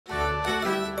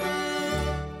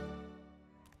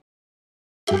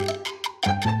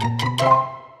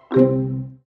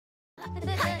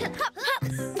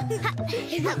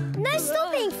No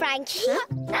stopping, Frankie.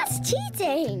 That's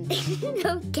cheating.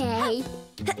 Okay.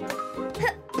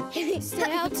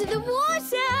 Stay out of the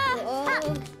water.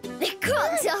 Oh. The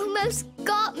Croc's almost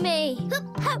got me.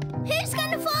 Who's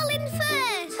going to fall in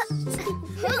first?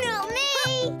 Not me.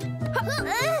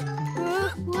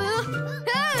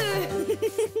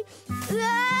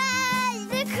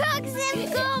 The Crocs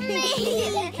have got me.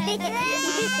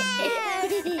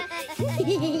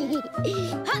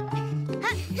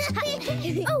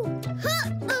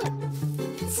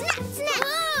 Snap, snap.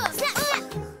 Snap, snap.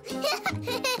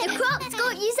 The Croc's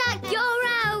got you, Zach. You're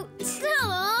out.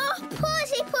 Oh,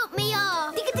 Posy put me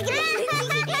off.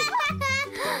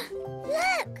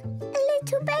 Look, a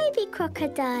little baby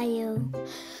crocodile.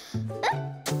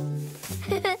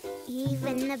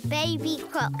 Even the baby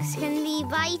Crocs can be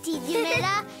bitey,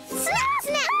 Jamila. Snap,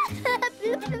 snap.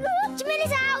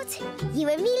 Jamila's out. You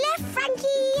and me left,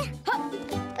 Frankie.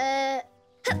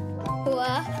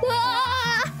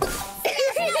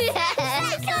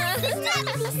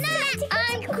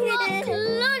 I'm Croc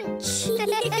lunch.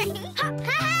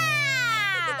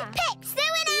 Pip's the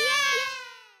winner.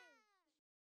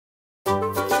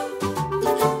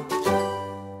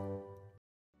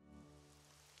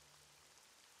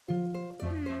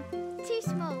 Too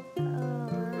small.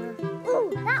 Ooh,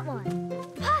 that one.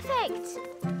 Perfect.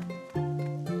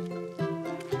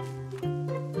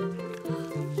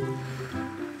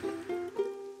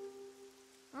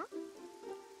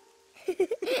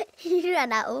 You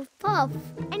ran out of puff.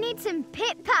 I need some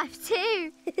pit puff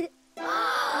too.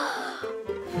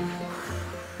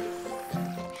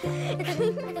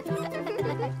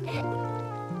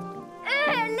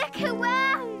 Look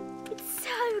around. It's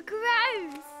so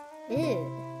gross. Ew.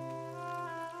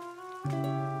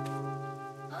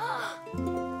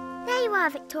 There you are,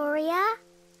 Victoria.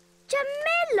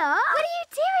 Jamila, what are you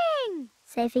doing?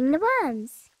 Saving the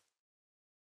worms.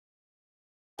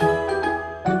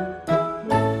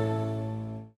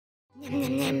 Nom,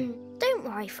 nom, nom. Don't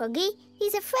worry, Froggy.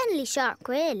 He's a friendly shark,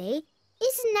 really.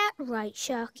 Isn't that right,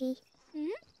 Sharky?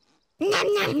 Hmm?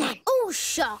 Nom, nom, nom. Oh,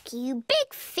 Sharky, you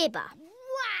big fibber.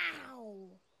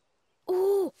 Wow.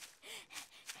 Oh.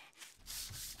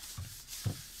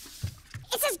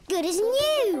 It's as good as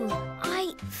new.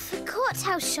 I forgot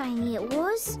how shiny it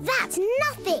was. That's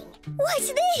nothing.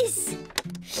 What's this?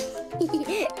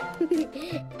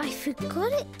 I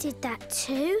forgot it did that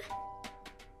too.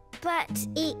 But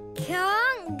it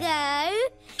can't go.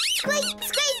 Squeak,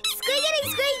 squeak, squeaky,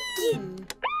 squeak.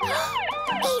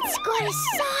 It's got a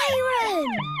siren.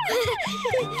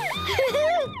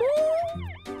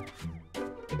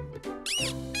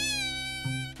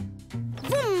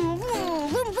 Vroom, vroom,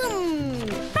 vroom, vroom.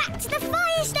 Back to the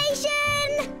fire station.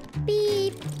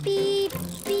 Beep, beep,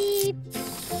 beep.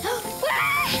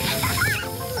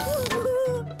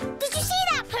 Did you see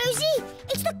that, Posy?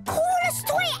 It's the coolest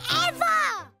toy ever.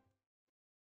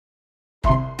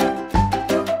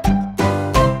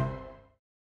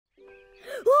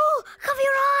 Oh, cover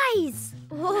your eyes.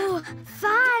 Oh,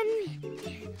 fun.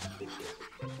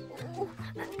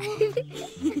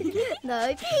 No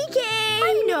peeking.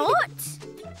 I'm not.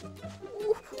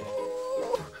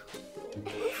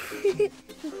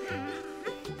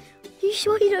 You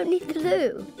sure you don't need the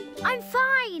loo? I'm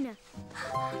fine.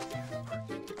 Are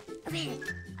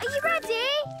you ready?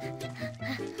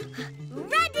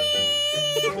 Ready!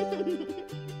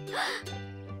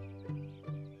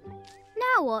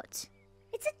 Now what?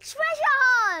 It's a treasure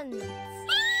hunt.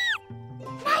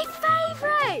 My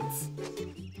favourite!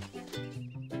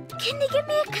 Can you give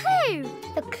me a clue?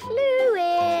 The clue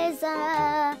is,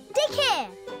 dig here.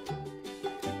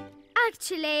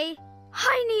 Actually,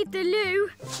 I need the loo.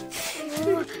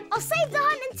 I'll save the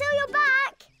hunt until you're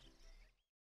back.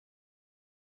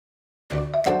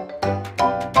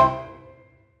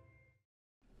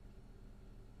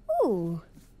 Ooh.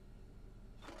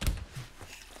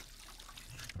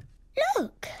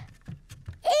 Look.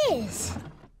 It is.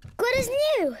 Good as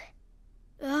new.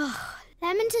 Ugh,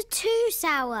 lemons are too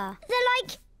sour. They're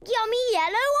like yummy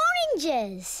yellow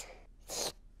oranges.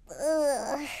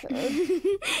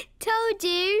 Told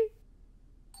you.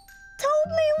 Told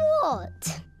me what?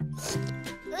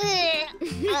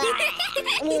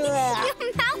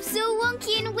 Your mouth's all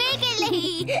wonky and wiggly.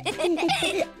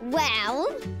 Well,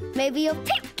 maybe your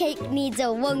pip cake needs a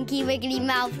wonky wiggly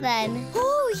mouth then.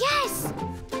 Oh, yes.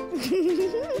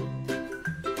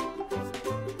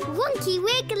 Wonky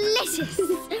wigglicious.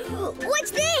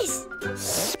 What's this?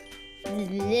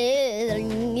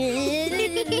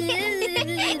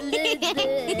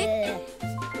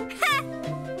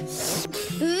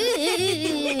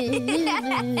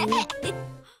 Tell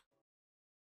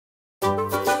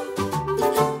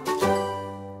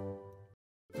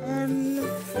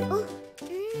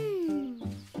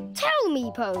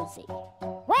me, Posy,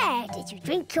 where did you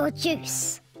drink your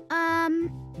juice?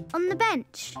 On the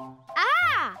bench.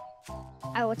 Ah!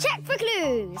 I will check for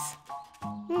clues.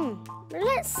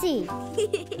 Let's see.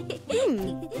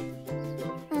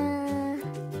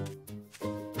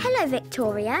 Hello,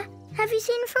 Victoria. Have you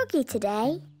seen Froggy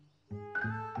today?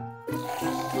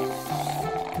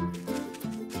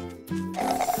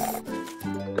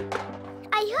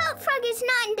 I hope Froggy's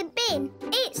not in the bin.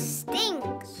 It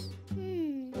stinks.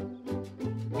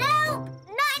 Nope,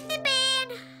 not in the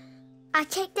bin. I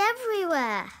checked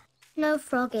everywhere. No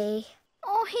Froggy.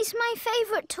 Oh, he's my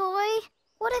favourite toy.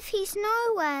 What if he's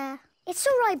nowhere? It's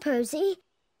all right, Posy.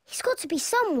 He's got to be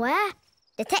somewhere.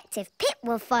 Detective Pip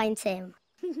will find him.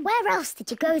 Where else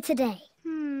did you go today?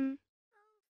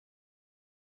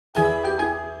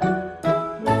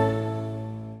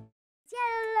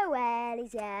 Yellow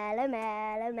wellies, yellow,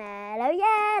 mellow, mellow,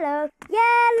 yellow,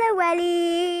 yellow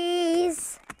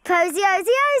wellies. Posy,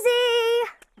 Ozzy, Ozzy.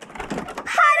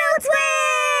 Huddle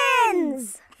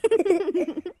twins! Did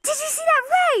you see that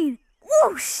rain?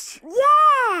 Whoosh!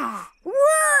 Yeah!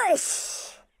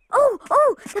 Whoosh! Oh,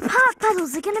 the park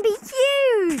puddles are going to be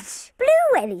huge! Blue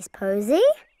wellies, Posy.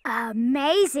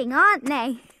 Amazing, aren't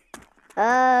they?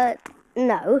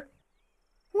 No.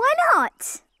 Why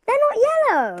not? They're not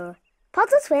yellow.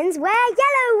 Puddle twins wear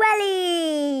yellow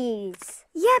wellies.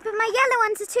 Yeah, but my yellow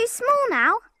ones are too small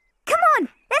now. Come on,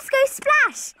 let's go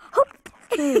splash. Hop.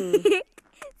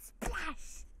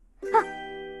 Splash.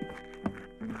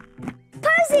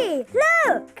 Posy,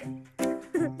 look!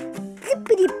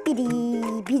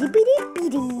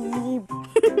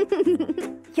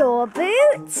 Zippity-bitty-bitty-bitty-bitty. Your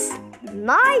boots,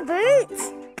 my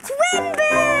boots, twin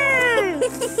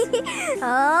boots!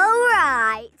 All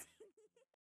right.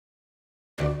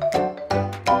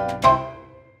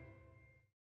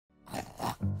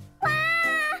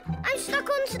 I'm stuck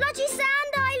on sludgy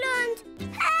sand island.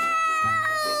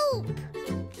 Help!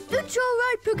 It's all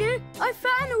right, Piggy. I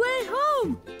found a way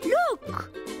home.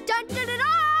 Look!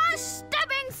 Dun-dun-dun-dun!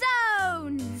 Stepping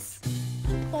stones!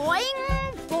 Boing!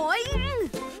 Boing!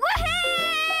 Woohoo!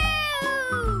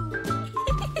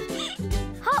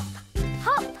 Hop,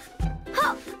 hop,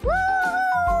 hop. Woo!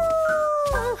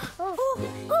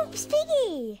 Oh, it's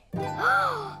Piggy.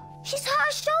 She's hurt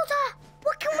her shoulder.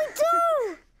 What can we do?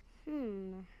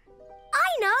 I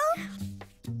know.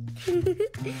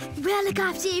 We'll look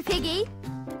after you, Piggy.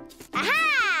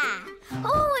 Aha!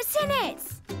 Oh, what's in it?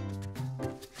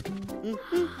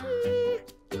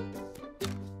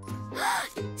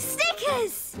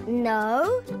 Stickers!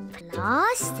 No,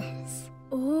 plasters.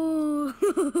 Oh.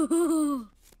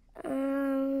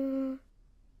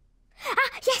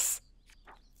 Yes.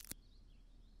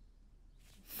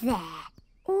 There.